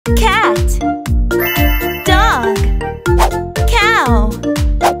cat, dog, cow,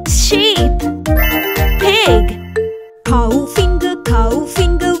 sheep, pig. Cow finger,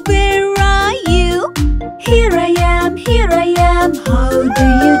 where are you? Here I am, how do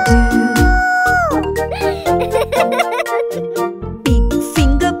you do? Pig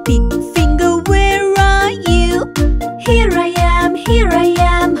finger, where are you? Here I am,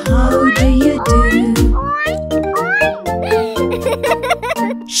 how do you do?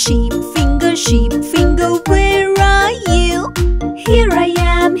 Sheep finger, where are you? Here I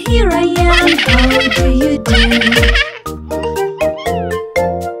am, how do you do?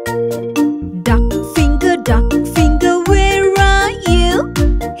 Duck finger, where are you?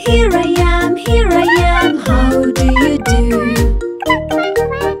 Here I am, how do you do?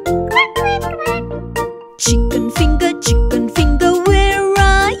 Chicken finger, where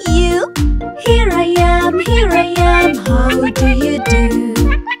are you? Here I am, how do you do?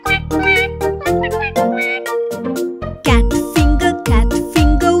 Cat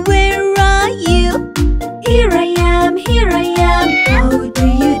finger, where are you? Here I am, how do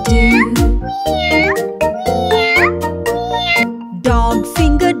you do? Dog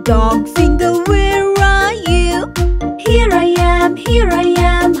finger, where are you? Here I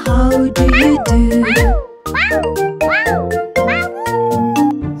am, how do you do?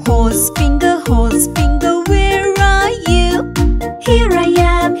 Horse finger, where are you? Here I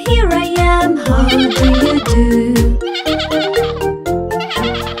am, how do you do?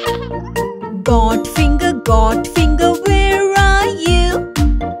 God finger, where are you?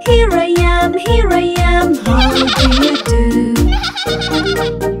 Here I am, how do you do?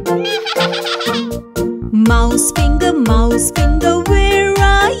 Mouse finger,